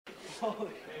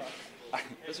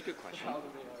That's a good question.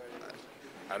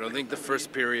 I don't think the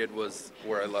first period was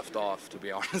where I left off, to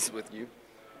be honest with you.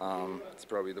 It's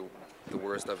probably the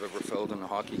worst I've ever felt in a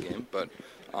hockey game, but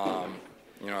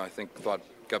I thought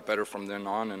got better from then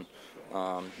on, and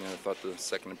I thought the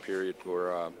second period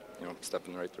were a step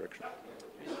in the right direction.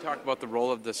 You talked about the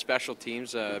role of the special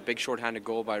teams, a big shorthanded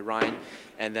goal by Ryan,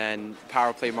 and then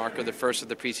power play marker, the first of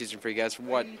the preseason for you guys.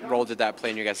 What role did that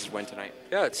play in your guys' win tonight?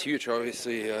 Yeah, it's huge.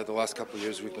 Obviously, the last couple of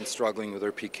years we've been struggling with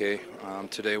our PK.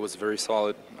 Today was very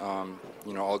solid.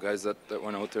 All guys that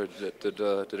went out there did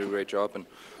a great job, and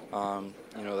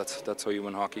that's how you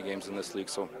win hockey games in this league.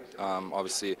 So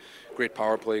obviously, great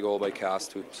power play goal by Cass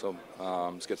too. So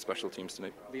let's get special teams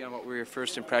tonight. Leon, what were your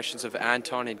first impressions of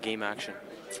Anton in game action?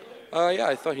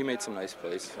 I thought he made some nice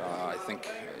plays. I think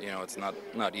it's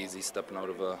not easy stepping out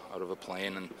of a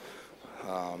plane, and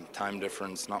time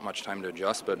difference, not much time to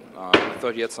adjust. But I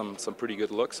thought he had some pretty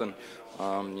good looks, and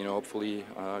hopefully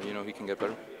he can get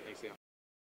better.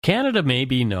 Canada may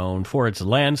be known for its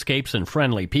landscapes and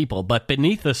friendly people, but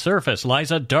beneath the surface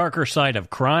lies a darker side of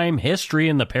crime, history,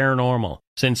 and the paranormal.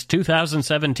 Since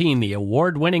 2017, the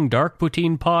award-winning Dark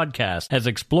Poutine podcast has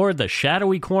explored the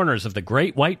shadowy corners of the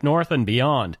Great White North and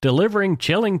beyond, delivering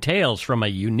chilling tales from a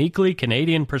uniquely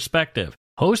Canadian perspective.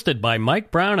 Hosted by Mike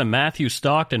Brown and Matthew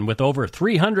Stockton with over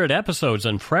 300 episodes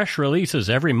and fresh releases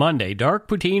every Monday, Dark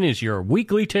Poutine is your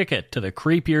weekly ticket to the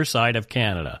creepier side of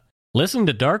Canada. Listen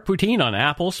to Dark Poutine on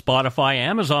Apple, Spotify,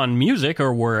 Amazon Music,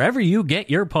 or wherever you get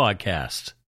your podcasts.